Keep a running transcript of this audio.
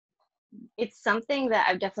It's something that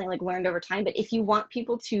I've definitely like learned over time. But if you want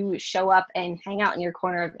people to show up and hang out in your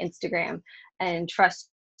corner of Instagram and trust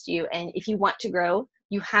you, and if you want to grow,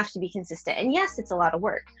 you have to be consistent. And yes, it's a lot of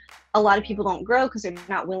work. A lot of people don't grow because they're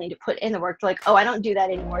not willing to put in the work. They're like, oh, I don't do that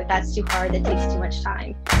anymore. That's too hard. That takes too much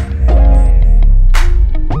time.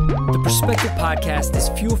 The Perspective Podcast is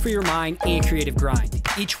fuel for your mind and creative grind.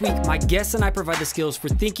 Each week, my guests and I provide the skills for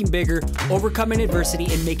thinking bigger, overcoming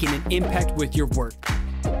adversity, and making an impact with your work.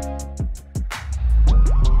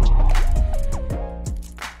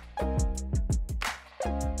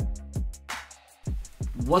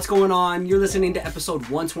 What's going on? You're listening to episode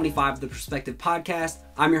 125 of the Perspective Podcast.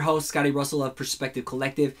 I'm your host, Scotty Russell of Perspective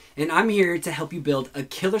Collective, and I'm here to help you build a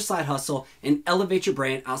killer side hustle and elevate your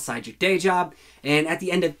brand outside your day job. And at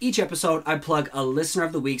the end of each episode, I plug a listener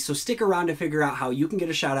of the week, so stick around to figure out how you can get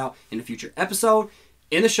a shout out in a future episode,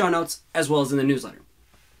 in the show notes, as well as in the newsletter.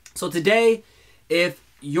 So today, if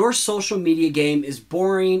your social media game is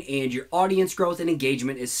boring and your audience growth and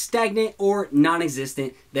engagement is stagnant or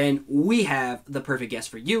non-existent, then we have the perfect guest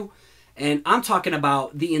for you. And I'm talking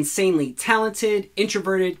about the insanely talented,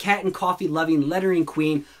 introverted, cat and coffee loving lettering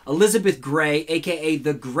queen, Elizabeth Gray, aka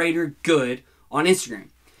The Greater Good on Instagram.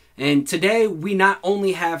 And today we not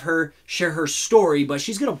only have her share her story, but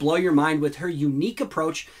she's going to blow your mind with her unique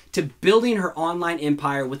approach to building her online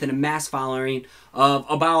empire with an amassed following of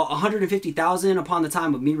about 150,000 upon the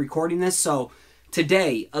time of me recording this. So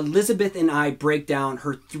today, Elizabeth and I break down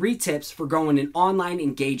her 3 tips for growing an online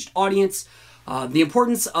engaged audience, the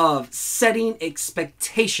importance of setting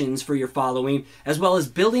expectations for your following, as well as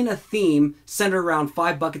building a theme centered around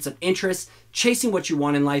 5 buckets of interest, chasing what you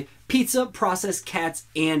want in life, pizza, processed cats,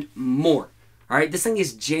 and more. All right, this thing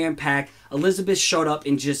is jam-packed. Elizabeth showed up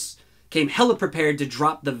and just came hella prepared to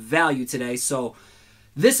drop the value today. So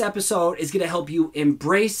this episode is going to help you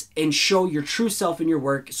embrace and show your true self in your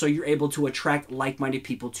work so you're able to attract like-minded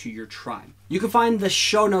people to your tribe. You can find the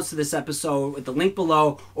show notes to this episode with the link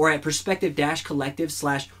below or at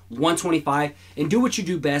perspective-collective/125. And do what you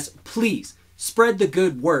do best. Please spread the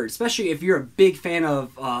good word, especially if you're a big fan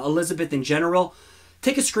of Elizabeth in general.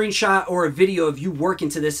 Take a screenshot or a video of you working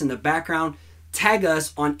to this in the background. Tag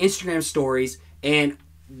us on Instagram stories, and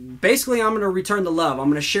basically I'm going to return the love. I'm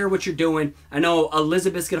going to share what you're doing. I know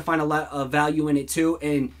Elizabeth's going to find a lot of value in it too.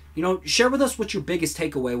 And, you know, share with us what your biggest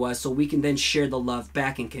takeaway was so we can then share the love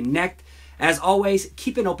back and connect. As always,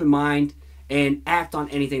 keep an open mind and act on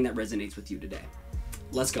anything that resonates with you today.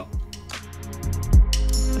 Let's go.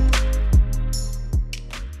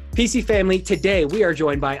 PC family, today we are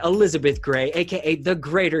joined by Elizabeth Gray, aka The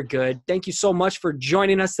Greater Good. Thank you so much for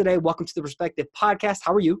joining us today. Welcome to the Perspective Podcast.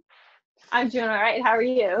 How are you? I'm doing all right. How are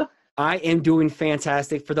you? I am doing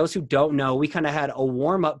fantastic. For those who don't know, we kind of had a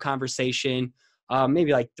warm-up conversation,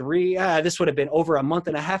 maybe like this would have been over a month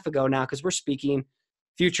and a half ago now because we're speaking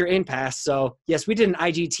future and past. So yes, we did an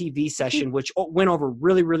IGTV session, which went over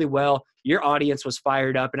really, really well. Your audience was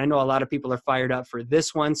fired up, and I know a lot of people are fired up for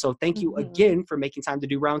this one. So thank you again for making time to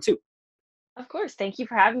do round 2. Of course. Thank you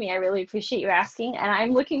for having me. I really appreciate you asking, and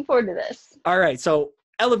I'm looking forward to this. All right. So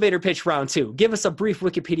elevator pitch round 2. Give us a brief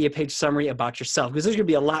Wikipedia page summary about yourself, because there's going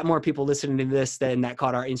to be a lot more people listening to this than that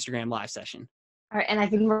caught our Instagram live session. All right, and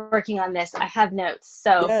I've been working on this. I have notes.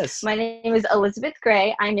 So yes. My name is Elizabeth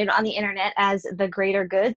Gray. I'm known on the internet as The Greater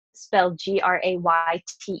Good, spelled Grayter.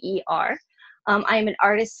 I am an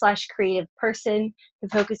artist/creative person who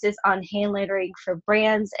focuses on hand lettering for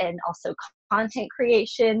brands and also content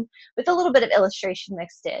creation with a little bit of illustration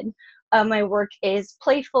mixed in. My work is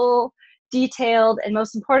playful, detailed, and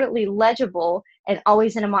most importantly, legible, and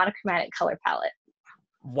always in a monochromatic color palette.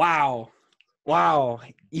 Wow.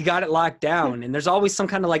 You got it locked down. And there's always some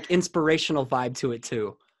kind of like inspirational vibe to it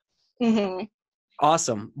too. Mm-hmm.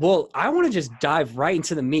 Awesome. Well, I want to just dive right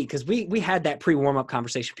into the meat because we had that pre-warm-up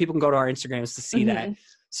conversation. People can go to our Instagrams to see that.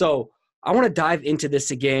 So I want to dive into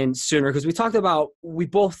this again sooner because we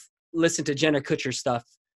both listen to Jenna Kutcher's stuff.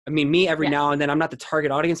 I mean, me every now and then. I'm not the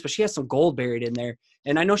target audience, but she has some gold buried in there.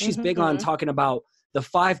 And I know she's big on talking about the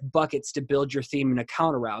 5 buckets to build your theme and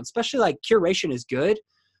account around, especially like curation is good,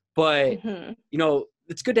 but you know,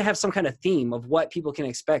 it's good to have some kind of theme of what people can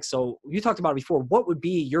expect. So you talked about it before. What would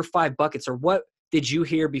be your 5 buckets, or what did you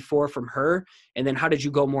hear before from her? And then how did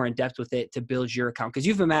you go more in depth with it to build your account? Because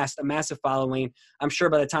you've amassed a massive following. I'm sure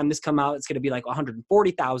by the time this come out, it's going to be like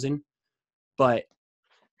 140,000, but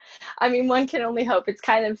I mean, one can only hope. It's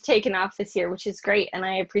kind of taken off this year, which is great. And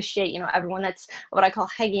I appreciate, everyone that's what I call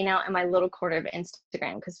hanging out in my little corner of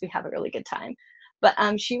Instagram because we have a really good time. But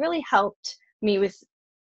she really helped me with,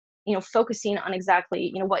 focusing on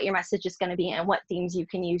exactly, what your message is going to be and what themes you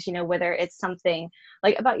can use, whether it's something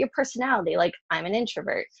like about your personality, like I'm an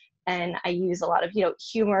introvert. and I use a lot of,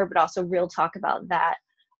 humor, but also real talk about that.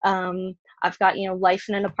 I've got, life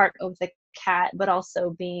in an apartment with a cat, but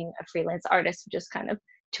also being a freelance artist, which is kind of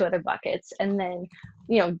two other buckets. And then,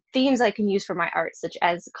 themes I can use for my art, such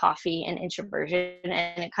as coffee and introversion,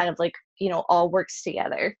 and it kind of like, all works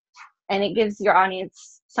together, and it gives your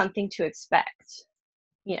audience something to expect,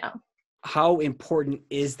 How important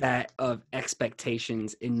is that of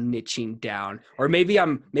expectations in niching down? Or maybe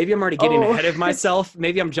I'm already getting ahead of myself.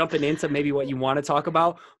 Maybe I'm jumping into maybe what you want to talk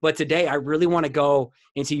about. But today I really want to go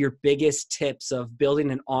into your biggest tips of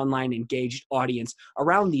building an online engaged audience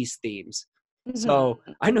around these themes. Mm-hmm. So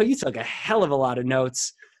I know you took a hell of a lot of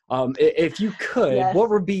notes. If you could, yes,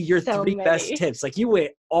 what would be your three best tips? Like, you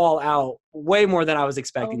went all out way more than I was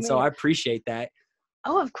expecting. So I appreciate that.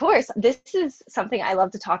 Oh, of course. This is something I love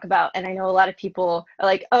to talk about. And I know a lot of people are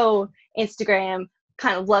like, oh, Instagram,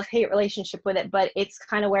 kind of love-hate relationship with it, but it's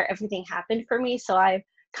kind of where everything happened for me. So I'm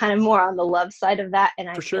kind of more on the love side of that. And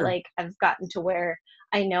I feel like I've gotten to where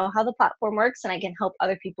I know how the platform works, and I can help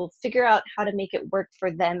other people figure out how to make it work for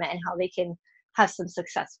them and how they can have some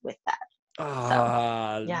success with that.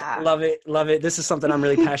 Love it. Love it. This is something I'm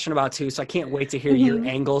really passionate about too. So I can't wait to hear your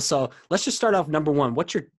angle. So let's just start off number one.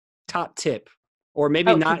 What's your top tip? Or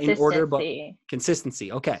maybe not in order, but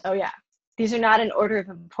consistency. Okay. Oh, yeah. These are not in order of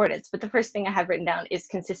importance, but the first thing I have written down is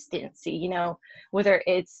consistency, whether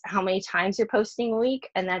it's how many times you're posting a week,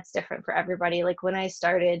 and that's different for everybody. Like when I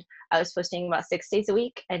started, I was posting about 6 days a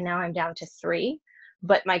week, and now I'm down to 3.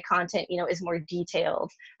 But my content, is more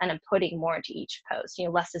detailed, and I'm putting more into each post.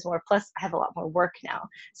 Less is more. Plus, I have a lot more work now.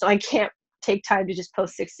 So I can't take time to just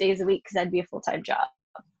post 6 days a week because that'd be a full-time job.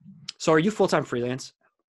 So are you full-time freelance?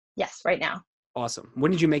 Yes, right now. Awesome.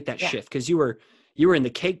 When did you make that shift? Because you were in the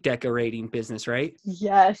cake decorating business, right?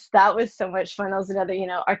 Yes, that was so much fun. That was another,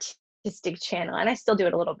 artistic channel, and I still do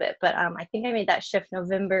it a little bit. But I think I made that shift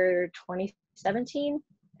November 2017.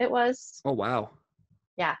 It was. Oh wow.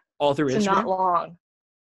 Yeah. All through Instagram. So not long.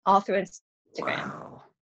 All through Instagram. Wow.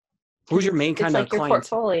 Who's your main kind of client? Your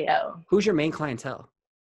portfolio. Who's your main clientele?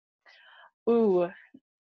 Ooh.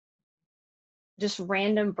 Just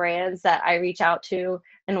random brands that I reach out to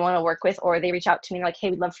and want to work with, or they reach out to me like, hey,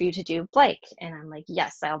 we'd love for you to do blank. And I'm like,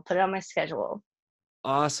 yes, I'll put it on my schedule.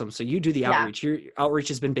 Awesome. So you do the outreach. Your outreach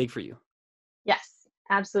has been big for you. Yes,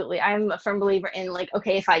 absolutely. I'm a firm believer in like,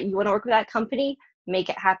 okay, if you want to work with that company, make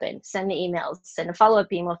it happen. Send the emails, send a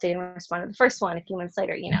follow-up email if they didn't respond to the first one. A few months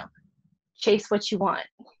later, chase what you want.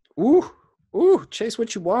 Ooh, chase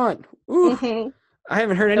what you want. Ooh. Mm-hmm. I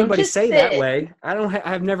haven't heard anybody say that way.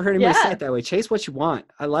 I've never heard anybody say it that way. Chase what you want.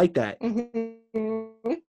 I like that.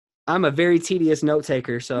 Mm-hmm. I'm a very tedious note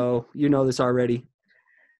taker, so you know this already.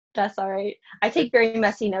 That's all right. I take very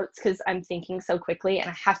messy notes because I'm thinking so quickly and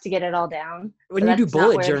I have to get it all down. When you do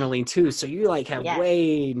bullet journaling too, so you like have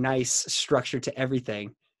way nice structure to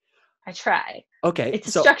everything. I try. Okay.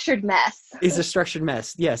 It's a structured mess. It's a structured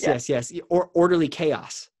mess. Yes. Or orderly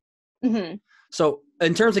chaos. Mm-hmm. So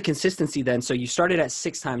in terms of consistency then, so you started at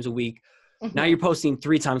 6 times a week. Mm-hmm. Now you're posting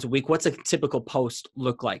 3 times a week. What's a typical post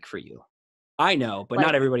look like for you? I know, but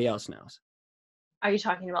not everybody else knows. Are you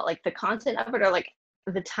talking about like the content of it, or like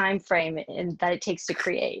the time frame and that it takes to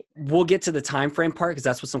create? We'll get to the time frame part because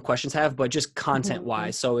that's what some questions have, but just content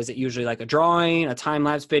wise. So is it usually like a drawing, a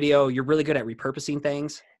time-lapse video? You're really good at repurposing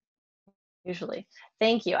things? Usually.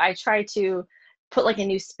 Thank you. I try to put like a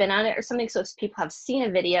new spin on it or something. So if people have seen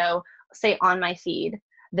a video, say on my feed,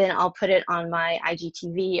 then I'll put it on my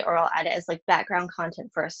IGTV, or I'll add it as like background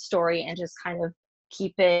content for a story and just kind of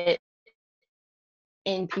keep it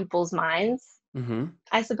in people's minds,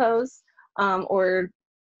 I suppose. Or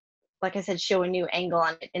like I said, show a new angle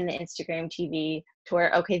on it in the Instagram TV to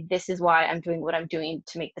where, okay, this is why I'm doing what I'm doing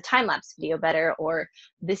to make the time-lapse video better, or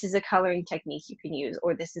this is a coloring technique you can use,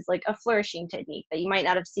 or this is like a flourishing technique that you might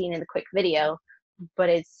not have seen in the quick video, but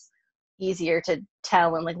it's easier to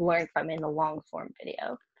tell and like learn from in the long form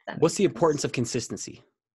video. What's the importance of consistency?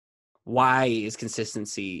 Why is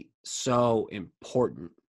consistency so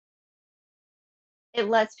important? It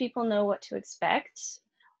lets people know what to expect.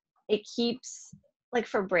 It keeps, like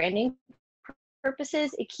for branding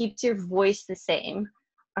purposes, it keeps your voice the same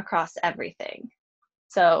across everything.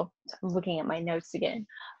 So I'm looking at my notes again.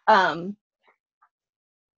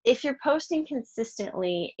 If you're posting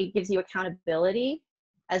consistently, it gives you accountability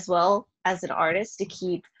as well as an artist to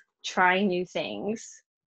keep trying new things.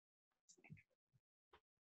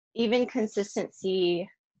 Even consistency,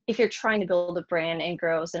 if you're trying to build a brand and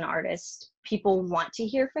grow as an artist, people want to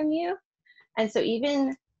hear from you. And so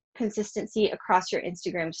even consistency across your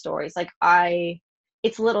Instagram stories, like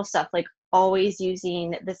it's little stuff like always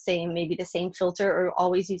using maybe the same filter, or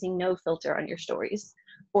always using no filter on your stories,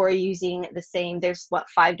 or using the same, there's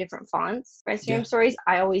 5 different fonts for Instagram stories.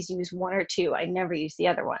 I always use 1 or 2. I never use the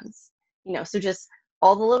other ones, so just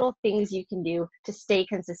all the little things you can do to stay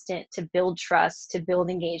consistent, to build trust, to build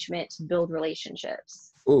engagement, to build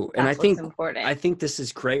relationships. Ooh, and That's what's important. I think this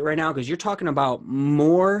is great right now, because you're talking about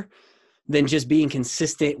more than just being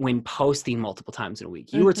consistent when posting multiple times in a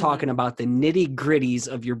week. You were talking about the nitty gritties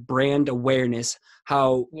of your brand awareness,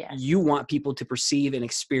 how you want people to perceive and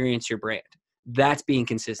experience your brand. That's being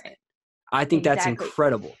consistent. I think that's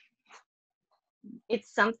incredible.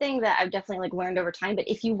 It's something that I've definitely learned over time, but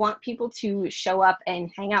if you want people to show up and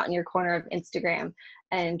hang out in your corner of Instagram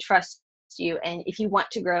and trust you, and if you want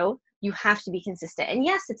to grow, you have to be consistent. And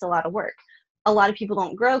yes, it's a lot of work. A lot of people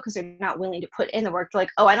don't grow because they're not willing to put in the work. They're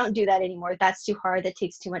like, oh, I don't do that anymore. That's too hard. That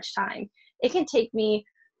takes too much time. It can take me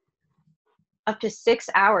up to 6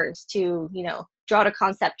 hours to, draw a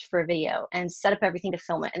concept for a video and set up everything to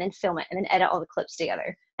film it, and then edit all the clips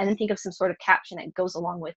together, and then think of some sort of caption that goes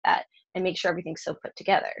along with that, and make sure everything's so put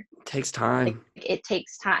together. It takes time. It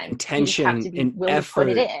takes time. Intention, you just have to be and willing effort. to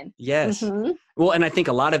put it in. Yes. Well, and I think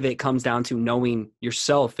a lot of it comes down to knowing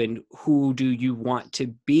yourself and who do you want to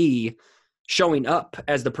be, showing up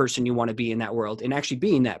as the person you want to be in that world, and actually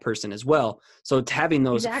being that person as well. So it's having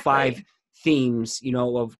those 5 themes,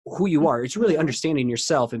 of who you are. It's really understanding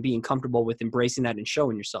yourself and being comfortable with embracing that and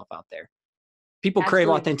showing yourself out there. People crave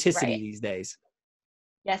authenticity these days.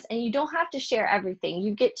 Yes, and you don't have to share everything.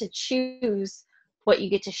 You get to choose what you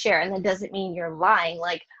get to share, and that doesn't mean you're lying.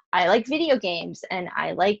 Like, I like video games, and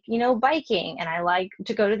I like, biking, and I like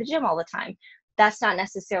to go to the gym all the time. That's not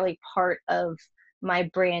necessarily part of my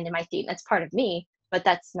brand and my theme. That's part of me, but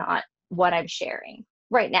that's not what I'm sharing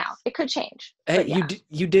right now. It could change. Hey,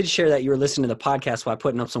 you did share that you were listening to the podcast while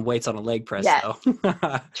putting up some weights on a leg press, though.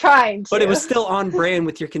 Trying to. But it was still on brand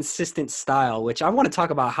with your consistent style, which I want to talk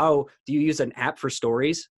about. How do you use an app for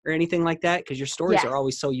stories or anything like that? Because your stories are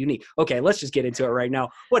always so unique. Okay, let's just get into it right now.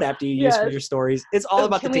 What app do you use for your stories? It's all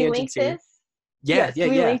about the tangents here. Can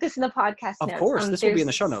we link this in the podcast notes? Of course, this will be in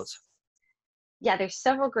the show notes. Yeah, there's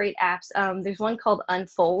several great apps. There's one called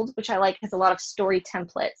Unfold, which I like, has a lot of story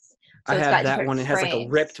templates. So I have that one. It has like a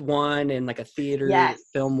ripped one and like a theater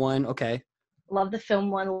film one. Okay. Love the film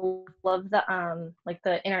one. Love the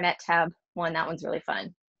the internet tab one. That one's really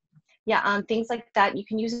fun. Yeah, things like that. You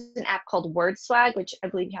can use an app called WordSwag, which I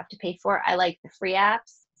believe you have to pay for. I like the free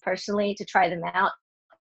apps personally to try them out.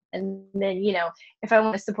 And then, if I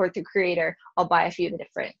want to support the creator, I'll buy a few of the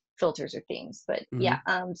different filters or themes. But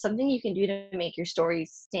something you can do to make your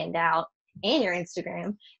stories stand out and your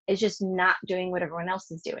Instagram is just not doing what everyone else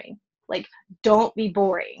is doing. Like, don't be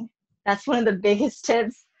boring. That's one of the biggest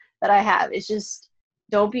tips that I have, is just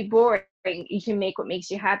don't be boring. You can make what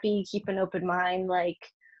makes you happy. Keep an open mind. Like,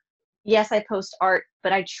 yes, I post art,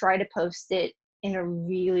 but I try to post it in a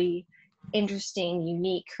really interesting,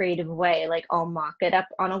 unique, creative way. Like, I'll mock it up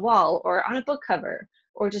on a wall or on a book cover,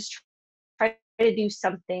 or just try to do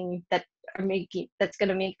something that's going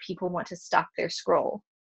to make people want to stop their scroll.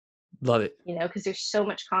 Love it. Because there's so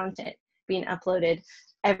much content being uploaded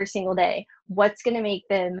every single day. What's going to make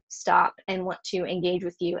them stop and want to engage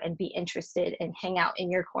with you and be interested and hang out in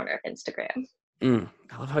your corner of Instagram?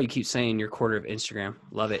 I love how you keep saying your corner of Instagram.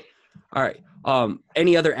 Love it. All right.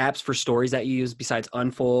 Any other apps for stories that you use besides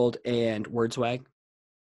Unfold and WordSwag?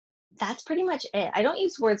 That's pretty much it. I don't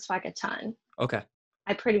use WordSwag a ton. Okay.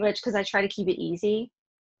 I pretty much, because I try to keep it easy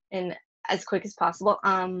and as quick as possible.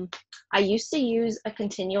 I used to use a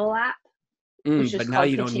Continual app. But now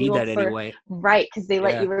you don't need that anyway. Right, because they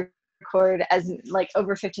let you record as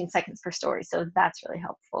over 15 seconds per story. So that's really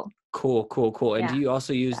helpful. Cool. And do you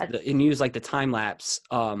also use the time lapse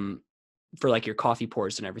for like your coffee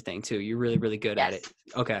pours and everything too? You're really, really good at it.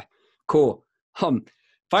 Okay, cool.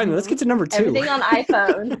 Finally, let's get to number 2. Everything on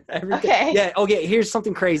iPhone. Okay. Yeah. Okay. Here's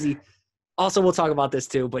something crazy. Also, we'll talk about this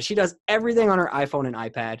too, but she does everything on her iPhone and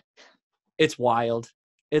iPad. It's wild.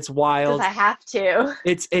 Because I have to.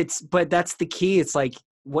 But that's the key. It's like,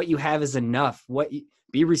 what you have is enough.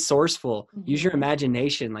 Be resourceful. Use your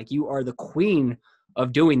imagination. Like, you are the queen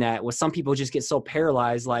of doing that. With some people just get so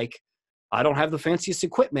paralyzed. Like, I don't have the fanciest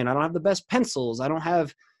equipment. I don't have the best pencils. I don't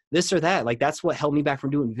have this or that. Like, that's what held me back from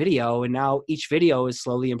doing video. And now each video is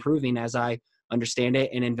slowly improving as I understand it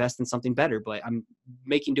and invest in something better. But I'm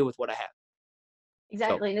making do with what I have.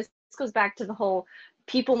 Exactly. And this goes back to the whole,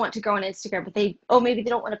 people want to grow on Instagram, but maybe they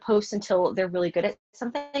don't want to post until they're really good at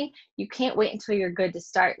something. You can't wait until you're good to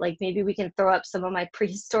start. Like, maybe we can throw up some of my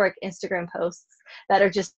prehistoric Instagram posts that are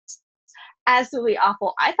just absolutely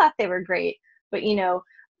awful. I thought they were great, but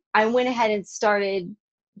I went ahead and started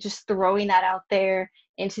just throwing that out there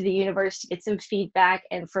into the universe to get some feedback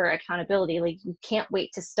and for accountability. Like, you can't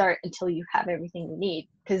wait to start until you have everything you need,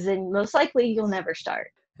 because then most likely you'll never start.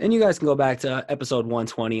 And you guys can go back to episode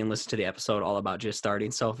 120 and listen to the episode all about just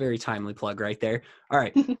starting. So very timely plug right there. All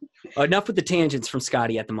right. Enough with the tangents from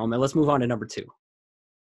Scotty at the moment. Let's move on to number 2.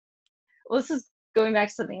 Well, this is going back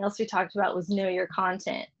to something else we talked about, was know your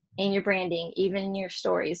content and your branding, even in your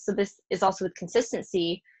stories. So this is also with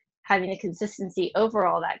consistency, having a consistency over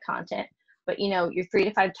all that content. But, you know, your 3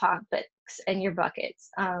 to 5 topics and your buckets,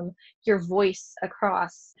 your voice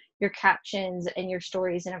across your captions and your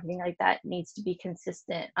stories and everything like that needs to be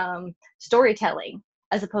consistent. Storytelling,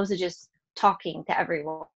 as opposed to just talking to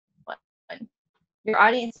everyone. Your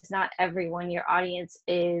audience is not everyone. Your audience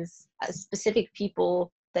is specific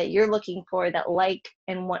people that you're looking for that like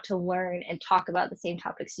and want to learn and talk about the same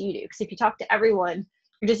topics you do. Because if you talk to everyone,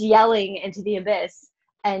 you're just yelling into the abyss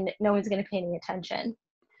and no one's going to pay any attention.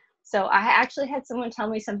 So I actually had someone tell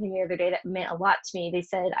me something the other day that meant a lot to me. They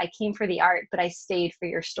said, I came for the art, but I stayed for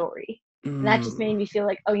your story. And that just made me feel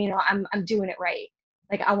like, oh, you know, I'm doing it right.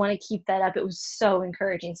 Like, I want to keep that up. It was so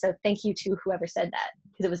encouraging. So thank you to whoever said that,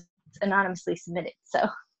 because it was anonymously submitted. So,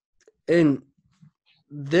 And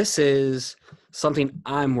this is something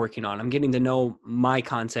I'm working on. I'm getting to know my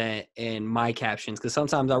content and my captions, because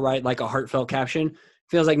sometimes I write like a heartfelt caption.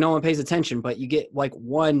 Feels like no one pays attention, but you get like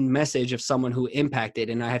one message of someone who impacted,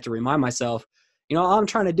 and I have to remind myself, you know, all I'm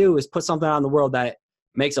trying to do is put something out in the world that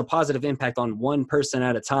makes a positive impact on one person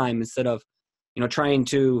at a time, instead of, you know, trying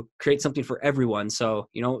to create something for everyone. So,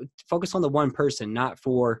 you know, focus on the one person, not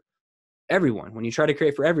for everyone. When you try to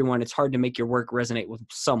create for everyone, it's hard to make your work resonate with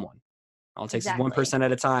someone. All it takes is one person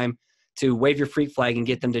at a time to wave your freak flag and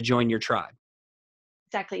get them to join your tribe.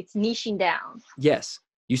 Exactly. It's niching down. Yes.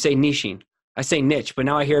 You say niching. I say niche, but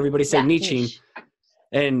now I hear everybody say niching. Niche.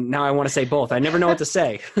 And now I want to say both. I never know what to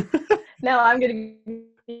say. No, I'm going to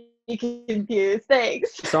be confused.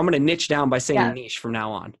 Thanks. So I'm going to niche down by saying niche from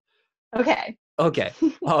now on. Okay. Okay.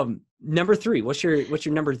 Number 3. What's your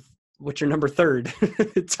number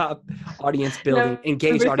 3rd top audience building,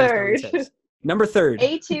 engaged audience building tips? Number 3rd.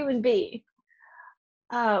 A, 2, and B.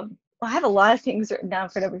 Well, I have a lot of things written down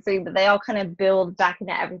for number 3, but they all kind of build back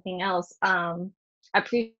into everything else.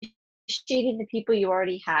 Appreciating the people you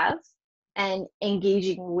already have and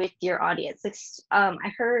engaging with your audience.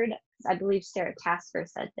 I believe Sarah Tasker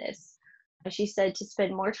said this. She said to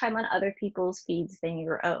spend more time on other people's feeds than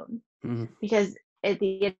your own. Mm-hmm. Because at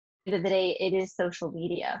the end of the day, it is social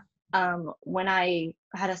media. When I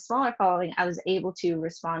had a smaller following, I was able to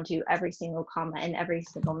respond to every single comment and every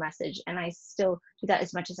single message. And I still do that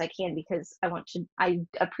as much as I can, because I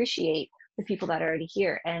appreciate the people that are already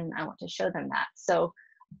here and I want to show them that. So,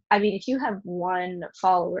 I mean, if you have one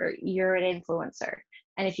follower, you're an influencer.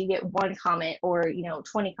 And if you get one comment or, you know,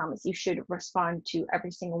 20 comments, you should respond to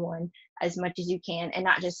every single one as much as you can, and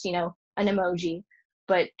not just, you know, an emoji,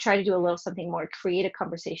 but try to do a little something more, create a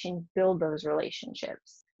conversation, build those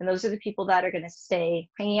relationships. And those are the people that are going to stay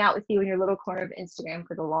hanging out with you in your little corner of Instagram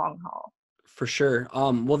for the long haul. For sure.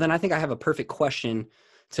 Well, then I think I have a perfect question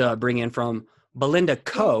to bring in from Belinda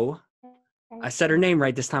Coe. I said her name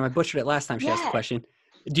right this time. I butchered it last time she asked the question.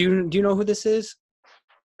 Do you know who this is?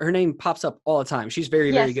 Her name pops up all the time. She's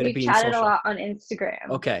very good at being social. Yes, we chatted a lot on Instagram.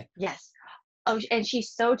 Okay. Yes. Oh, and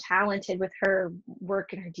she's so talented with her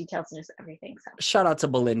work and her details and just everything. So shout out to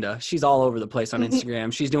Belinda. She's all over the place on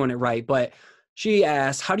Instagram. She's doing it right. But she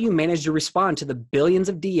asked, how do you manage to respond to the billions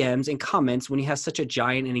of DMs and comments when you have such a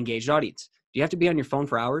giant and engaged audience? Do you have to be on your phone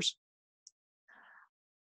for hours?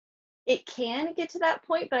 It can get to that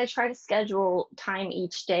point, but I try to schedule time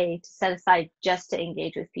each day to set aside just to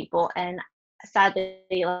engage with people. And sadly,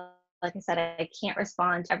 like I said, I can't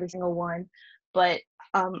respond to every single one, but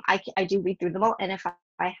I do read through them all. And if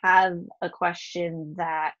I have a question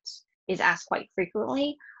that is asked quite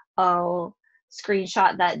frequently, I'll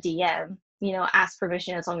screenshot that DM, you know, ask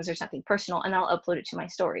permission as long as there's nothing personal, and I'll upload it to my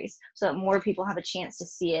stories so that more people have a chance to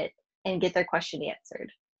see it and get their question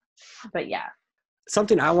answered. But yeah.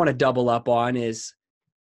 Something I want to double up on is,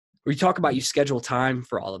 we talk about you schedule time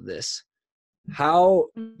for all of this. How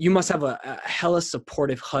you must have a hella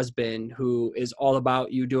supportive husband who is all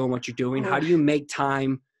about you doing what you're doing. How do you make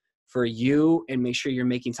time for you and make sure you're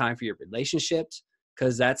making time for your relationships?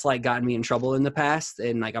 Because that's like gotten me in trouble in the past,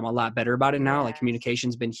 and like I'm a lot better about it now. Like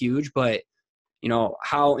communication's been huge, but you know,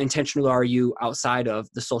 how intentional are you outside of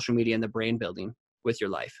the social media and the brand building with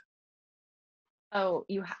your life? Oh,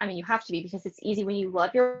 you have to be, because it's easy when you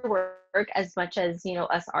love your work as much as, you know,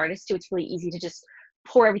 us artists do. It's really easy to just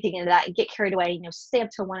pour everything into that and get carried away, you know, stay up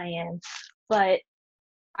till 1 a.m. But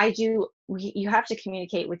you have to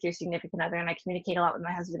communicate with your significant other, and I communicate a lot with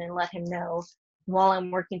my husband and let him know while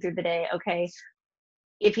I'm working through the day, okay,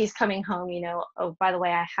 if he's coming home, oh, by the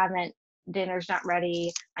way, dinner's not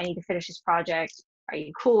ready. I need to finish this project. Are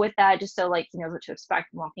you cool with that? Just so like he knows what to expect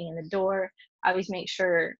walking in the door. I always make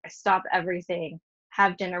sure I stop everything,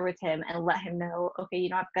 have dinner with him, and let him know, okay,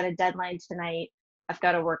 I've got a deadline tonight. I've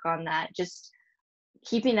got to work on that. Just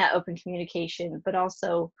keeping that open communication, but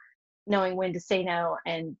also knowing when to say no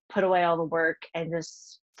and put away all the work and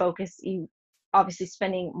just focus. Obviously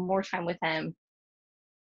spending more time with him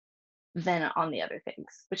than on the other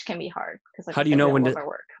things, which can be hard because like how do you know when to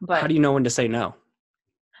work. But how do you know when to say no?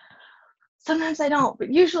 sometimes I don't,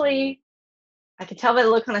 but usually I can tell by the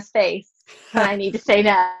look on his face when I need to say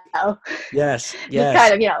no. Yes. Just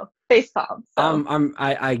kind of, face palm. So.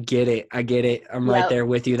 I get it. I'm right there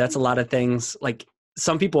with you. That's a lot of things. Like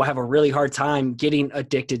some people have a really hard time getting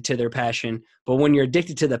addicted to their passion, but when you're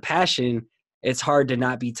addicted to the passion, it's hard to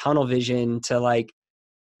not be tunnel vision to like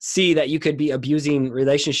see that you could be abusing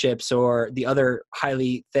relationships or the other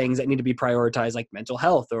highly things that need to be prioritized, like mental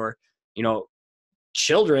health or,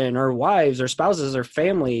 children or wives or spouses or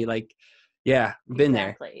family. Like, yeah, been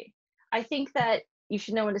exactly. there. I think that you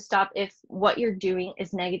should know when to stop if what you're doing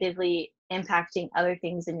is negatively impacting other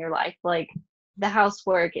things in your life, like the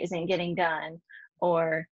housework isn't getting done,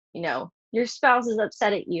 or your spouse is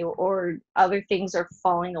upset at you, or other things are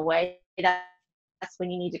falling away. That's when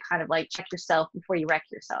you need to kind of like check yourself before you wreck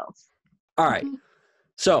yourself. All right.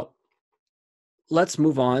 So let's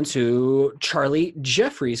move on to Charlie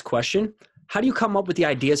Jeffrey's question. How do you come up with the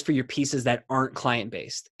ideas for your pieces that aren't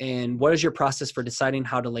client-based? And what is your process for deciding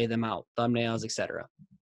how to lay them out, thumbnails, etc.?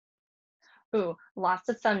 Ooh, lots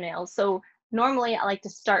of thumbnails. So normally I like to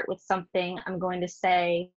start with something I'm going to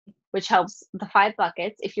say, which helps the 5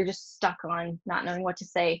 buckets if you're just stuck on not knowing what to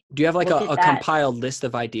say. Do you have like a compiled list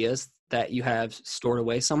of ideas that you have stored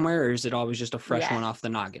away somewhere, or is it always just a fresh one off the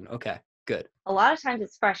noggin? Okay, good. A lot of times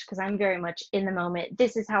it's fresh because I'm very much in the moment.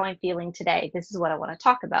 This is how I'm feeling today. This is what I want to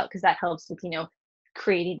talk about, because that helps with,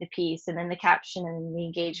 creating the piece and then the caption and the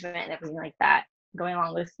engagement and everything like that going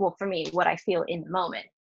along with, well, for me, what I feel in the moment.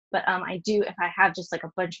 But if I have just like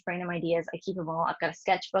a bunch of random ideas, I keep them all. I've got a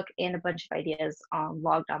sketchbook and a bunch of ideas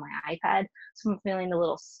logged on my iPad. So if I'm feeling a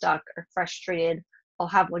little stuck or frustrated, I'll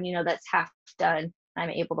have one, that's half done. I'm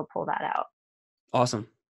able to pull that out. Awesome.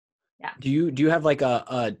 Yeah. Do you have like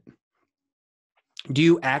do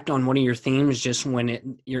you act on one of your themes just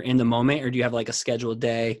when you're in the moment, or do you have like a scheduled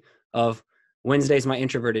day of Wednesday's my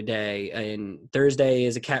introverted day and Thursday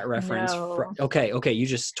is a cat reference? No. Okay. You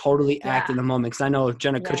just totally act in the moment. Because I know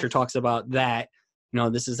Jenna Kutcher talks about that.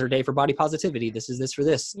 This is their day for body positivity. This is this for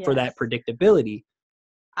this, for that predictability.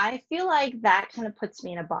 I feel like that kind of puts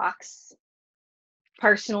me in a box.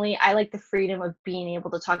 Personally, I like the freedom of being able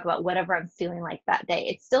to talk about whatever I'm feeling like that day.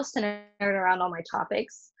 It's still centered around all my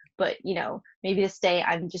topics, but maybe this day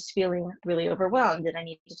I'm just feeling really overwhelmed and I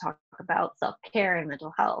need to talk about self-care and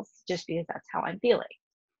mental health just because that's how I'm feeling.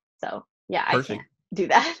 So yeah, perfect. I can't do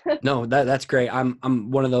that. No, that's great. I'm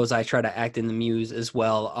one of those. I try to act in the muse as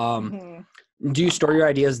well. Do you store your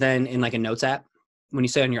ideas then in like a notes app when you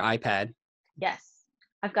say on your iPad? Yes.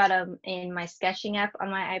 I've got them in my sketching app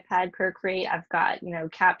on my iPad, Procreate. I've got,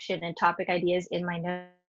 caption and topic ideas in my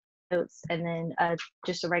notes, and then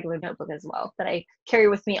just a regular notebook as well that I carry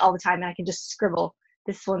with me all the time, and I can just scribble.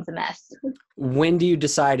 This one's a mess. When do you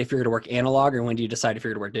decide if you're going to work analog, or when do you decide if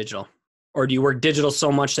you're going to work digital? Or do you work digital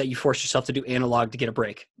so much that you force yourself to do analog to get a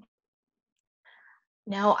break?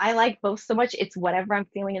 No, I like both so much. It's whatever I'm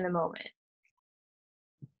feeling in the moment.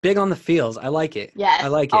 Big on the feels. I like it. Yes, I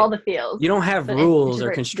like it. All the feels. You don't have rules or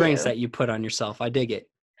constraints that you put on yourself. I dig it.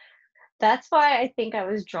 That's why I think I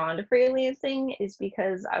was drawn to freelancing, is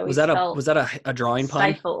because I always felt was that a drawing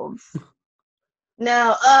stifled.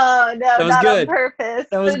 No, no, not good. On purpose.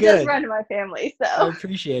 That was good. It just run in my family, so I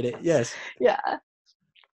appreciate it. Yes. Yeah.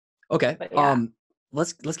 Okay.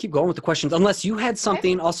 Let's keep going with the questions. Unless you had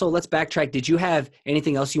something. Okay. Also, let's backtrack. Did you have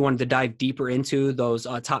anything else you wanted to dive deeper into those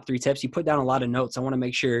top 3 tips? You put down a lot of notes. I want to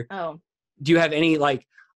make sure. Oh. Do you have any like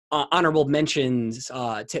honorable mentions?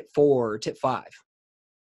 Tip 4, tip 5.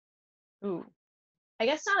 Ooh, I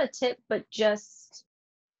guess not a tip, but just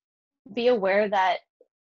be aware that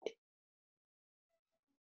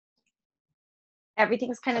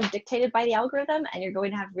everything's kind of dictated by the algorithm, and you're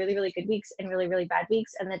going to have really, really good weeks and really, really bad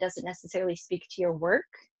weeks, and that doesn't necessarily speak to your work.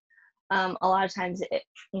 A lot of times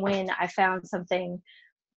when I found something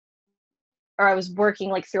or I was working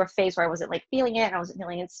like through a phase where I wasn't like feeling it and I wasn't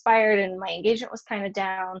feeling inspired and my engagement was kind of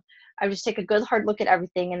down, I would just take a good hard look at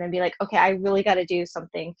everything and then be like, okay, I really got to do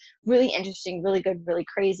something really interesting, really good, really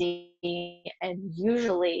crazy. And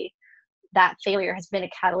usually that failure has been a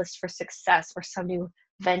catalyst for success or some new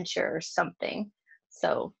venture or something.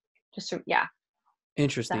 So just, yeah, that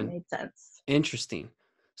Interesting. made sense. Interesting.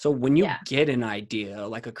 So when you Yeah. get an idea,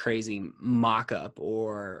 like a crazy mock-up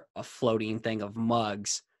or a floating thing of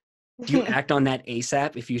mugs, do you act on that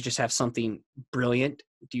ASAP? If you just have something brilliant,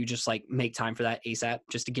 do you just like make time for that ASAP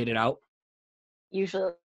just to get it out?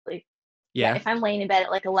 Usually, yeah, Yeah. if I'm laying in bed at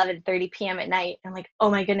like 11:30 p.m. at night, I'm like, oh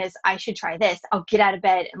my goodness, I should try this. I'll get out of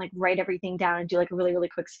bed and like write everything down and do like a really, really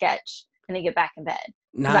quick sketch and then get back in bed.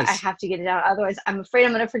 Because I Nice. have to get it out. Otherwise, I'm afraid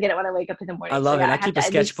I'm going to forget it when I wake up in the I morning. So love it. yeah, I I have keep a to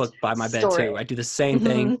at least sketchbook by my bed store too. it. I do the same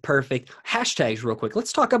thing. Hmm. Perfect. Hashtags real quick.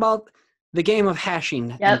 Let's talk about the game of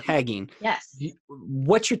hashing and Yep. tagging. Yes.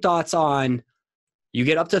 What's your thoughts on you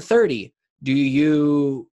get up to 30? Do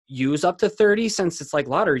you use up to 30 since it's like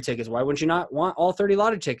lottery tickets? Why wouldn't you not want all 30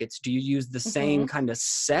 lottery tickets? Do you use the Hmm. same kind of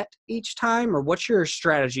set each time or what's your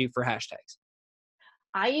strategy for hashtags?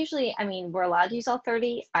 I mean, we're allowed to use all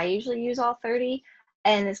 30. I usually use all 30.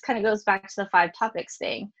 And this kind of goes back to the 5 topics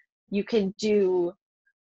thing. You can do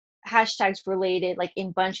hashtags related, like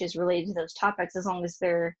in bunches related to those topics, as long as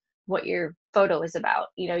they're what your photo is about.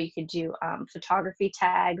 You could do photography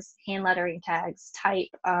tags, hand lettering tags, type,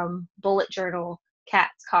 bullet journal,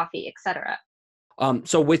 cats, coffee, etc.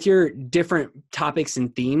 So with your different topics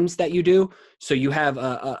and themes that you do, so you have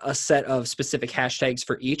a set of specific hashtags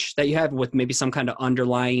for each that you have with maybe some kind of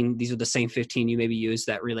underlying, these are the same 15 you maybe use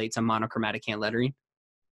that relate to monochromatic hand lettering.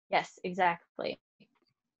 Yes, exactly.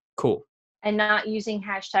 Cool. And not using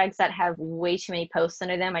hashtags that have way too many posts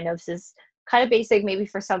under them. I know this is kind of basic maybe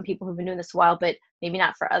for some people who've been doing this a while, but maybe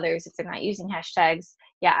not for others if they're not using hashtags.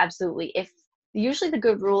 Yeah, absolutely. If usually the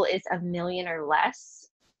good rule is a million or less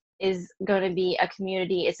is going to be a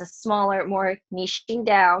community. It's a smaller, more niching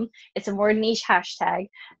down. It's a more niche hashtag,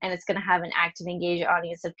 and it's going to have an active, engaged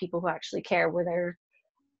audience of people who actually care. Whether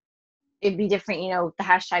it'd be different, the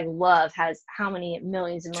hashtag love has how many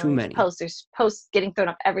millions and Too millions of many. posts. There's posts getting thrown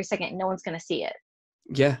up every second, and no one's going to see it.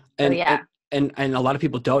 Yeah. So And, and yeah. and a lot of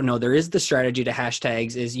people don't know there is the strategy to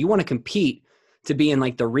hashtags is you want to compete to be in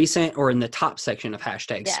like the recent or in the top section of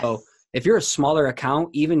hashtags. So Yes. if you're a smaller account,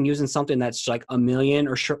 even using something that's like a million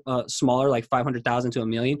or smaller, like 500,000 to a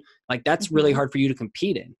million, like that's really Hmm. hard for you to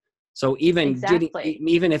compete in. So Exactly.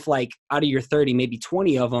 even if like out of your 30, maybe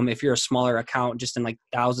 20 of them, if you're a smaller account, just in like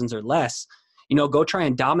thousands or less, go try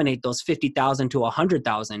and dominate those 50,000 to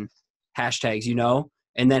 100,000 hashtags,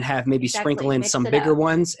 and then have maybe sprinkle Exactly. in Mix some it bigger up.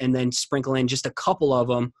 ones and then sprinkle in just a couple of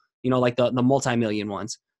them, like the multi-million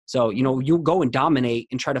ones. So, Hmm. you go and dominate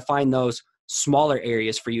and try to find those smaller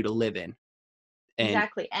areas for you to live in. And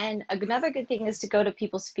Exactly. And another good thing is to go to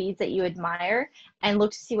people's feeds that you admire and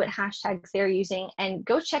look to see what hashtags they're using and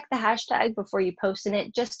go check the hashtag before you post in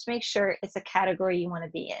it just to make sure it's a category you want to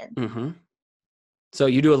be in. mhm. So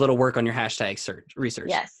you do a little work on your hashtag research.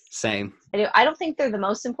 Yes. Same. I do. I don't think they're the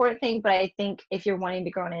most important thing, but I think if you're wanting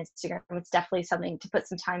to grow on Instagram, it's definitely something to put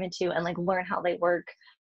some time into and like learn how they work,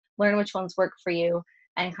 learn which ones work for you,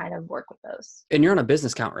 and kind of work with those. And you're on a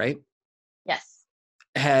business account, right? Yes.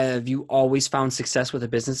 Have you always found success with a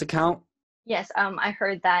business account? Yes, I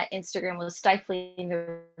heard that Instagram was stifling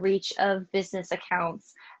the reach of business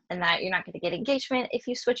accounts and that you're not going to get engagement if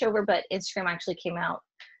you switch over, but Instagram actually came out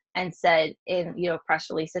and said in, a press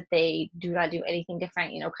release that they do not do anything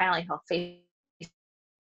different, kind of like how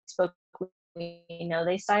Facebook,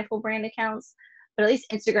 they stifle brand accounts, but at least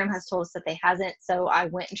Instagram has told us that they hasn't. So I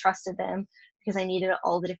went and trusted them because I needed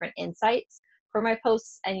all the different insights for my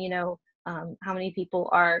posts and, how many people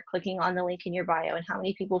are clicking on the link in your bio and how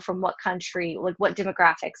many people from what country, like what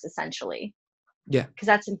demographics essentially. Yeah. Because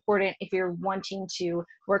that's important if you're wanting to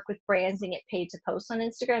work with brands and get paid to post on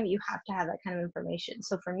Instagram, you have to have that kind of information.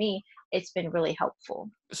 So for me, it's been really helpful.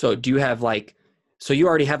 So do you have so you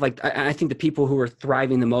already have I think the people who are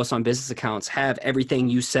thriving the most on business accounts have everything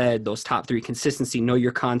you said, those top three: consistency, know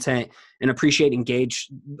your content, and appreciate, engage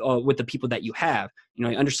with the people that you have. You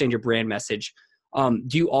understand your brand message.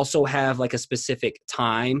 Do you also have like a specific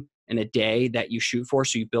time and a day that you shoot for?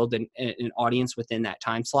 So you build an audience within that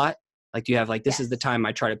time slot? Like, do you have this is the Yes. time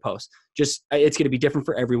I try to post? Just, it's going to be different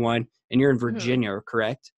for everyone. And you're in Hmm. Virginia,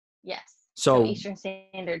 correct? Yes. I'm So Eastern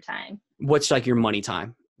Standard Time. what's like your money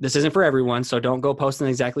time? This isn't for everyone, so don't go posting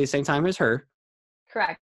exactly the same time as her.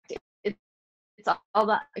 Correct. It, it's all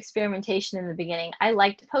about experimentation in the beginning. I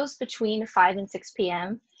like to post between 5 and 6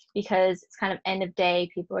 p.m. because it's kind of end of day.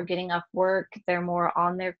 People are getting off work. They're more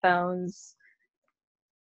on their phones.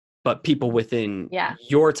 but people within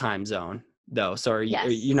your time zone though. So are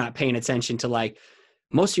you not paying attention to like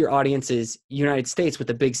most of your audience is United States with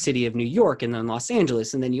the big city of New York and then Los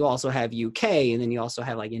Angeles. And then you also have UK and then you also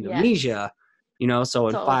have like Indonesia, you know, so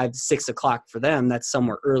in 5, 6 o'clock for them, that's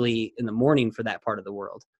somewhere early in the morning for that part of the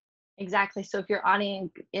world. Exactly. So if your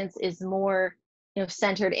audience is more, you know,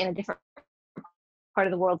 centered in a different part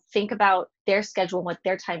of the world, think about their schedule, what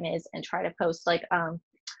their time is, and try to post. Like,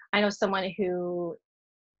 I know someone who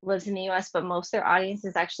lives in the US, but most of their audience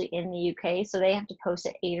is actually in the UK. So they have to post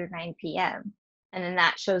at 8 or 9 p.m. And then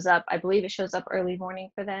that shows up, I believe it shows up early morning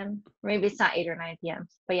for them. Or maybe it's not 8 or 9 p.m.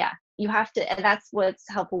 But yeah, you have to, and that's what's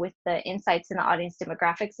helpful with the insights in the audience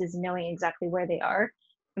demographics is knowing exactly where they are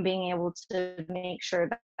and being able to make sure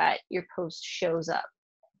that your post shows up.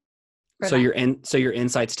 So your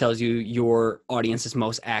insights tells you your audience is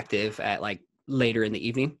most active at like later in the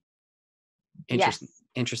evening. Interesting. Yes,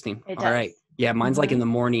 Interesting. All right. Yeah, mine's like in the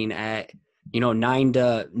morning at 9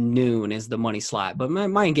 to noon is the money slot. But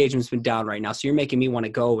my engagement's been down right now, so you're making me want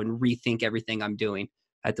to go and rethink everything I'm doing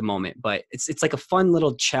at the moment. But it's like a fun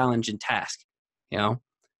little challenge and task, you know.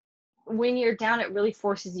 When you're down, it really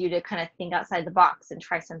forces you to kind of think outside the box and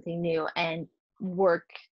try something new and work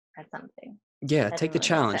at something. Yeah, take the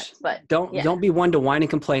challenge. Sense, but don't be one to whine and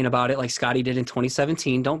complain about it like Scotty did in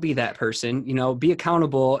 2017. Don't be that person. Be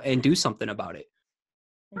accountable and do something about it.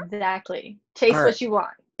 Exactly. Chase what you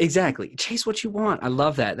want. Exactly. Chase what you want. I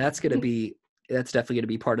love that. That's definitely going to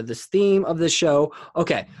be part of this theme of this show.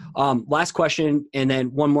 Okay. Last question. And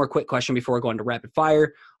then one more quick question before we go into rapid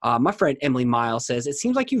fire. My friend Emily Miles says, it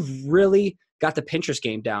seems like you've really got the Pinterest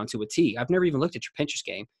game down to a T. I've never even looked at your Pinterest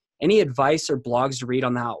game. Any advice or blogs to read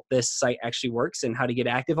on how this site actually works and how to get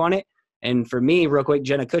active on it? And for me, real quick,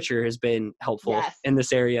 Jenna Kutcher has been helpful in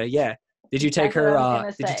this area. Yeah. Did you take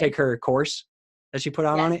her course that she put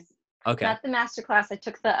out on it? Okay. Not the masterclass. I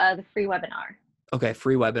took the free webinar. Okay.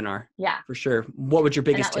 Free webinar. Yeah. For sure. What would your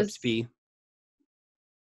biggest tips be?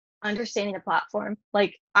 Understanding the platform.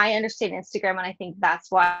 Like I understand Instagram and I think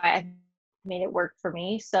that's why I've made it work for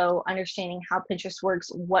me. So understanding how Pinterest works,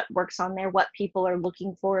 what works on there, what people are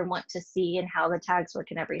looking for and want to see and how the tags work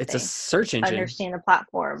and everything. It's a search engine. Understand the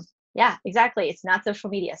platform. Yeah, exactly. It's not social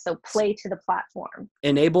media. So play to the platform.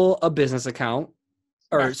 Enable a business account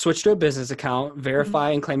or switch to a business account, verify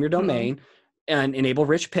and claim your domain and enable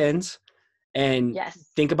rich pins and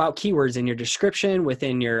think about keywords in your description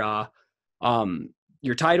within your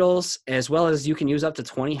titles, as well as you can use up to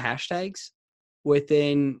 20 hashtags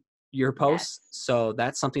within your posts. So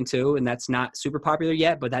that's something too. And that's not super popular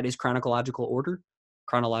yet, but that is chronological order.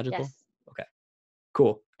 Chronological. Yes. Okay,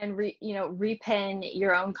 cool. And repin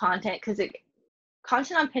your own content because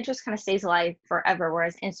content on Pinterest kind of stays alive forever.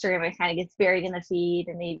 Whereas Instagram, it kind of gets buried in the feed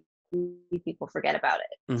and maybe people forget about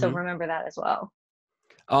it. So remember that as well.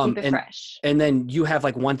 Keep it fresh. And then you have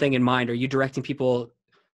like one thing in mind. Are you directing people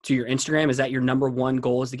to your Instagram? Is that your number one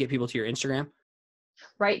goal, is to get people to your Instagram?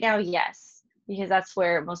 Right now, yes. Because that's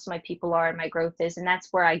where most of my people are and my growth is. And that's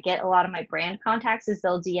where I get a lot of my brand contacts is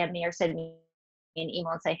they'll DM me or send me an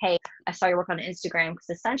email and say, hey, I saw your work on Instagram.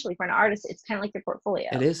 Because essentially for an artist, it's kind of like their portfolio.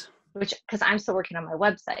 It is. Because I'm still working on my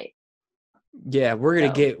website. Yeah, we're going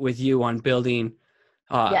to get with you on building,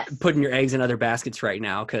 putting your eggs in other baskets right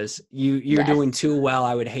now. Because you're doing too well.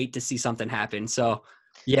 I would hate to see something happen. So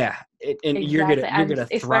yeah, you're going to thrive.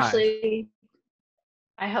 Especially,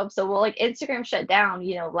 I hope so. Well, like Instagram shut down,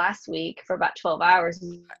 last week for about 12 hours.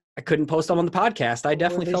 I couldn't post them on the podcast. I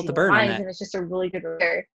definitely felt the burn on that. And it's just a really good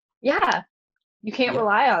reminder. Yeah. You can't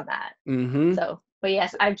rely on that. Mm-hmm. So, but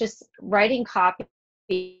yes, I'm just writing copy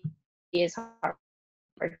is hard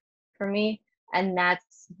for me. And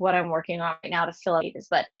that's what I'm working on right now to fill out pages,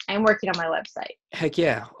 but I'm working on my website. Heck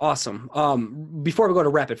yeah. Awesome. Before we go to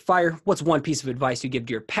rapid fire, what's one piece of advice you give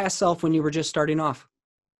to your past self when you were just starting off?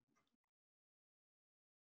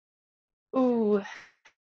 Ooh,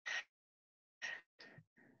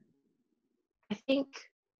 I think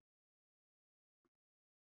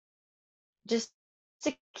just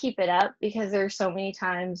to keep it up because there are so many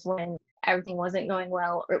times when everything wasn't going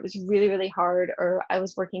well or it was really, really hard or I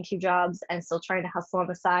was working 2 jobs and still trying to hustle on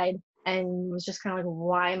the side and was just kind of like,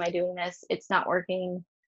 why am I doing this? It's not working.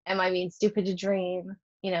 Am I being stupid to dream?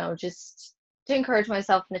 Just to encourage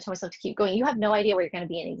myself and to tell myself to keep going. You have no idea where you're going to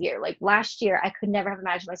be in a year. Like last year, I could never have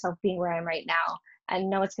imagined myself being where I am right now. I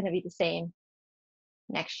know it's going to be the same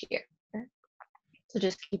next year. So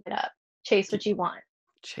just keep it up. Chase what you want.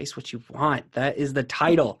 Chase what you want. That is the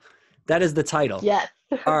title. Yes.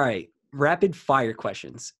 All right. Rapid fire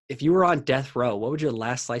questions. If you were on death row, what would your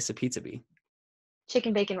last slice of pizza be?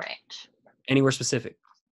 Chicken bacon ranch. Anywhere specific?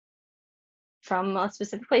 From a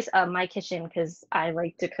specific place, my kitchen, because I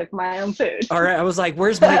like to cook my own food. All right. I was like,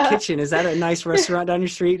 where's My Kitchen? Is that a nice restaurant down your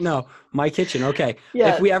street? No, My Kitchen. Okay. If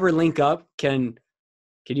Yes. we ever link up, can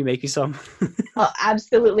you make me some? Oh,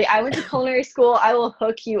 absolutely. I went to culinary school. I will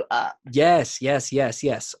hook you up. Yes.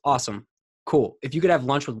 Awesome. Cool. If you could have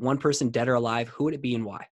lunch with one person, dead or alive, who would it be and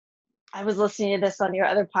why? I was listening to this on your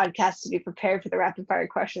other podcast to be prepared for the rapid fire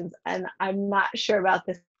questions, and I'm not sure about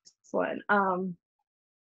this one.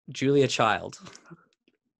 Julia Child.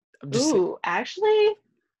 Actually,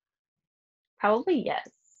 probably yes.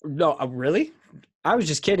 No, really? I was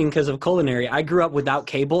just kidding because of culinary. I grew up without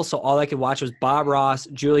cable, so all I could watch was Bob Ross,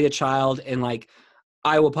 Julia Child, and like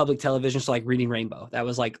Iowa Public Television, so like Reading Rainbow. That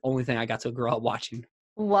was like only thing I got to grow up watching.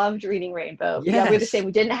 Loved Reading Rainbow. Yes. Yeah, we're the same.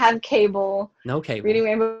 We didn't have cable. No cable. Reading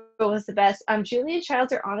Rainbow was the best. Julia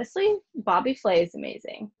Childs are honestly, Bobby Flay is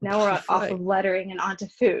amazing. Now we're off of lettering and onto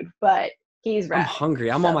food, but he's right. I'm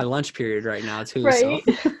hungry. I'm on my lunch period right now too. Right.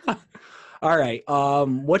 So. All right.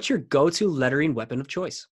 What's your go-to lettering weapon of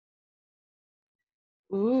choice?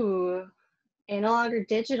 Analog or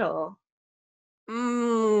digital?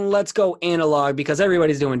 Let's go analog because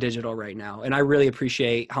everybody's doing digital right now. And I really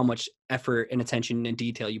appreciate how much effort and attention and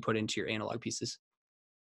detail you put into your analog pieces.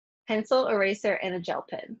 Pencil, eraser, and a gel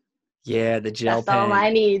pen. Yeah, the gel pen. That's all I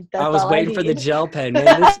need. I was waiting for the gel pen,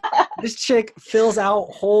 man. This chick fills out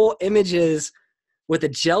whole images with a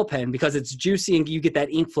gel pen because it's juicy and you get that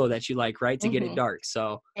ink flow that you like, right? To get it dark.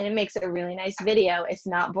 So. And it makes a really nice video. It's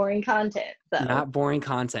not boring content. So. Not boring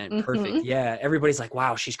content. Perfect. Yeah. Everybody's like,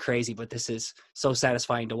 wow, she's crazy, but this is so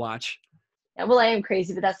satisfying to watch. Yeah, well, I am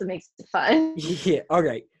crazy, but that's what makes it fun. Yeah. All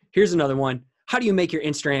right. Here's another one. How do you make your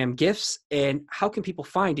Instagram GIFs and how can people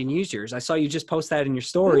find and use yours? I saw you just post that in your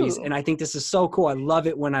stories and I think this is so cool. I love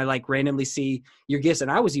it when I like randomly see your GIFs and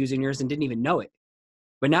I was using yours and didn't even know it.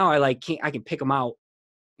 But now I can pick them out,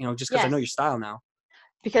 you know, just because I know your style now.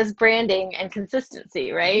 Because branding and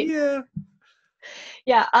consistency, right? Yeah.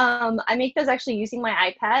 Yeah. I make those actually using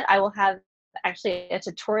my iPad. I will have actually a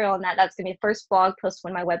tutorial on that. That's going to be the first blog post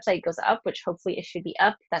when my website goes up, which hopefully it should be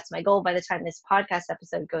up. That's my goal by the time this podcast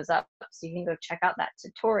episode goes up. So you can go check out that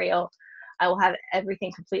tutorial. I will have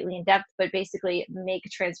everything completely in depth, but basically make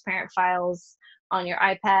transparent files on your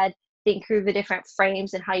iPad, think through the different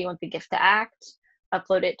frames and how you want the GIF to act,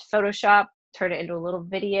 upload it to Photoshop, turn it into a little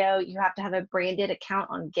video. You have to have a branded account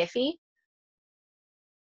on Giphy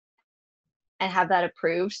and have that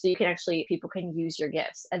approved so you can people can use your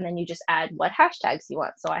GIFs. And then you just add what hashtags you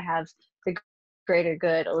want. So I have the greater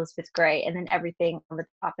good, Elizabeth Gray, and then everything on the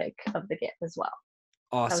topic of the GIF as well.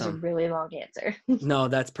 Awesome. That was a really long answer. No,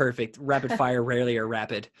 that's perfect. Rapid fire, rarely or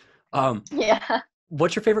rapid. Yeah.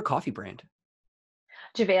 What's your favorite coffee brand?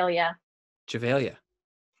 Javalia. Javalia.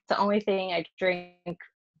 It's the only thing I drink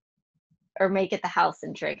or make at the house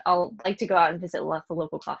and drink. I'll like to go out and visit the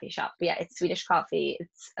local coffee shop. But yeah, it's Swedish coffee.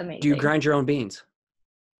 It's amazing. Do you grind your own beans?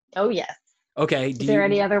 Oh, yes. Okay. Is there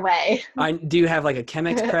any other way? Do you have like a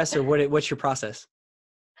Chemex press or what's your process?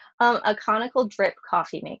 A conical drip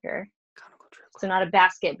coffee maker. Conical drip. So not a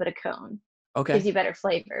basket, but a cone. Okay. Gives you better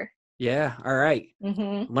flavor. Yeah. All right.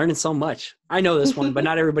 Learning so much. I know this one, but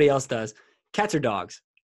not everybody else does. Cats or dogs?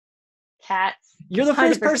 Cats. You're the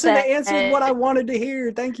first person that answered what I wanted to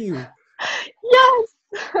hear. Thank you. Yes.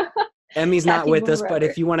 Emmy's not with us, but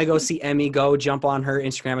if you want to go see Emmy, go jump on her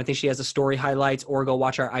Instagram. I think she has a story highlights, or go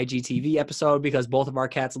watch our IGTV episode because both of our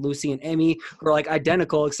cats, Lucy and Emmy, are like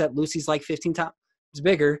identical, except Lucy's like 15 times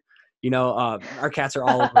bigger. You know, our cats are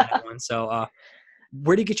all over that one. So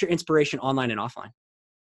where do you get your inspiration online and offline?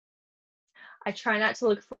 I try not to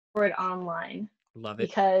look for it online. Love it.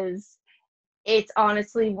 Because it's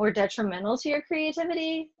honestly more detrimental to your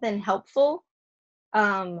creativity than helpful.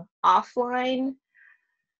 Offline,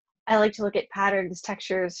 I like to look at patterns,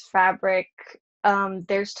 textures, fabric.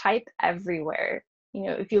 There's type everywhere. You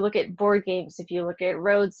know, if you look at board games, if you look at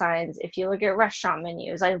road signs, if you look at restaurant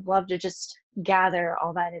menus, I love to just gather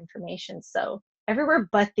all that information. So everywhere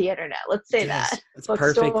but the internet, let's say that. That's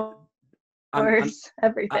perfect.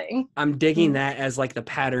 Everything. I'm digging that as like the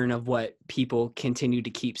pattern of what people continue to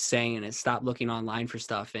keep saying and stop looking online for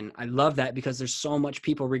stuff. And I love that because there's so much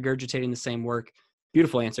people regurgitating the same work.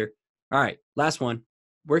 Beautiful answer. All right. Last one.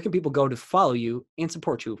 Where can people go to follow you and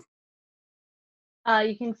support you?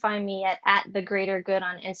 You can find me at The Greater Good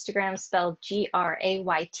on Instagram, spelled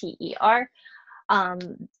Grayter.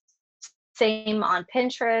 Same on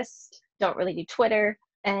Pinterest. Don't really do Twitter.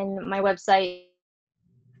 And my website,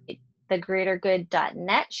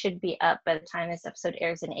 thegreatergood.net, should be up by the time this episode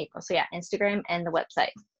airs in April. So yeah, Instagram and the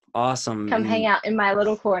website. Awesome. Come hang out in my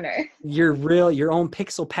little corner. Your own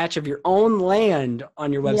pixel patch of your own land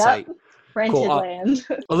on your website. Yep. Rented Cool. land.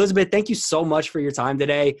 Elizabeth, thank you so much for your time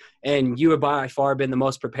today. And you have by far been the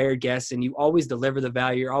most prepared guest, and you always deliver the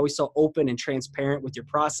value. You're always so open and transparent with your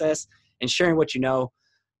process and sharing what you know.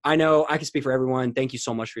 I know I can speak for everyone. Thank you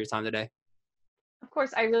so much for your time today. Of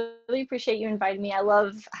course, I really appreciate you inviting me. I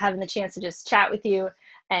love having the chance to just chat with you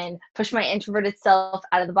and push my introverted self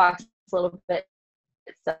out of the box a little bit.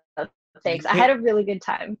 So thanks. I had a really good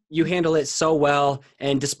time. You handle it so well.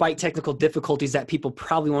 And despite technical difficulties that people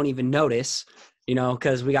probably won't even notice, you know,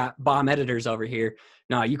 because we got bomb editors over here.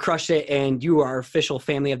 No, you crushed it, and you are official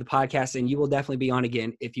family of the podcast, and you will definitely be on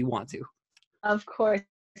again if you want to. Of course.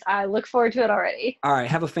 I look forward to it already. All right.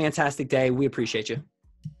 Have a fantastic day. We appreciate you.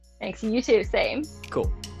 Thanks. You too. Same.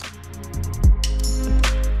 Cool.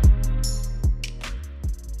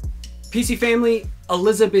 PC family,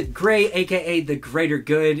 Elizabeth Gray, aka The Greater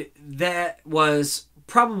Good, that was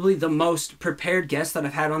probably the most prepared guest that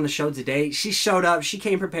I've had on the show today. She showed up, she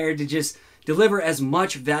came prepared to just deliver as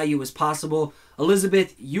much value as possible.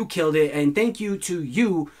 Elizabeth, you killed it, and thank you to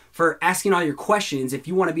you for asking all your questions. If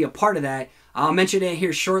you want to be a part of that, I'll mention it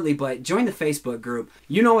here shortly, but join the Facebook group.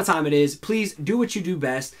 You know what time it is. Please do what you do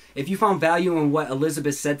best. If you found value in what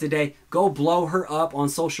Elizabeth said today, go blow her up on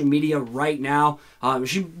social media right now.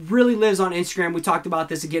 She really lives on Instagram. We talked about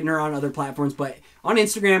this and getting her on other platforms, but on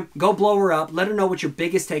Instagram, go blow her up. Let her know what your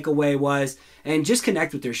biggest takeaway was, and just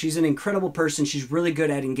connect with her. She's an incredible person. She's really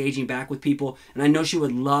good at engaging back with people, and I know she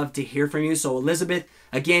would love to hear from you. So Elizabeth,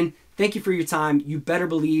 again, thank you for your time. You better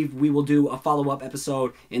believe we will do a follow-up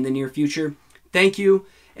episode in the near future. Thank you.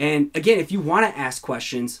 And again, if you want to ask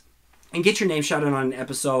questions and get your name shouted on an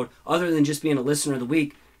episode other than just being a listener of the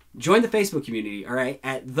week, join the Facebook community, all right,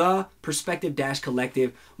 at the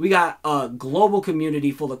Perspective-Collective. We got a global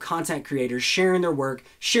community full of content creators sharing their work,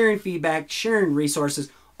 sharing feedback, sharing resources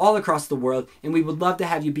all across the world, and we would love to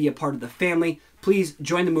have you be a part of the family. Please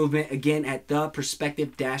join the movement again at the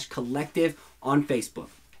Perspective-Collective on Facebook.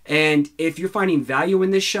 And if you're finding value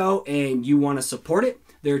in this show and you want to support it,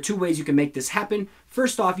 there are two ways you can make this happen.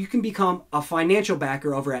 First off, you can become a financial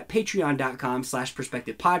backer over at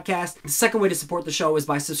patreon.com/perspectivepodcast. The second way to support the show is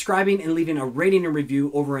by subscribing and leaving a rating and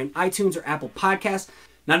review over in iTunes or Apple Podcasts.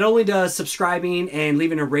 Not only does subscribing and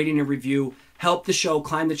leaving a rating and review help the show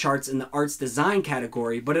climb the charts in the arts design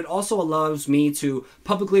category, but it also allows me to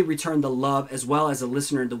publicly return the love as well as a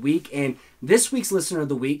listener of the week. And this week's listener of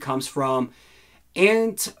the week comes from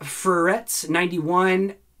Aunt Ferret's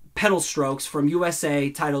 91 pedal strokes from USA,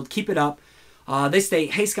 titled Keep It Up. They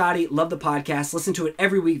state, "Hey Scotty, love the podcast, listen to it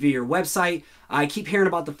every week via your website. I keep hearing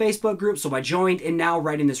about the Facebook group, so I joined and now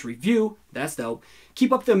writing this review." That's dope.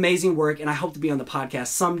 "Keep up the amazing work, and I hope to be on the podcast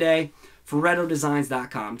someday.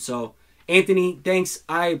 FerrettoDesigns.com." So Anthony, thanks.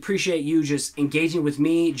 I appreciate you just engaging with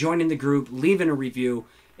me, joining the group, leaving a review.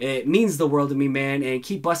 It means the world to me, man, and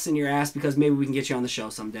keep busting your ass because maybe we can get you on the show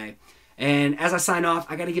someday. And as I sign off,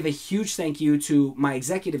 I got to give a huge thank you to my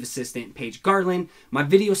executive assistant, Paige Garland, my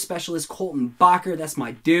video specialist, Colton Bacher, that's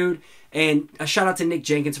my dude, and a shout out to Nick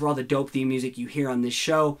Jenkins for all the dope theme music you hear on this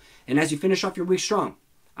show. And as you finish off your week strong,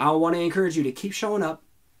 I want to encourage you to keep showing up,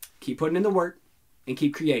 keep putting in the work, and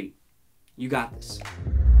keep creating. You got this.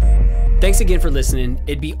 Thanks again for listening.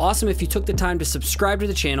 It'd be awesome if you took the time to subscribe to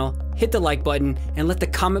the channel, hit the like button, and let the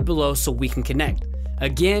comment below so we can connect.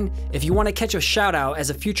 Again, if you want to catch a shout out as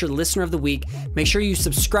a future listener of the week, make sure you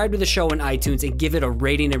subscribe to the show on iTunes and give it a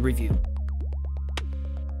rating and review.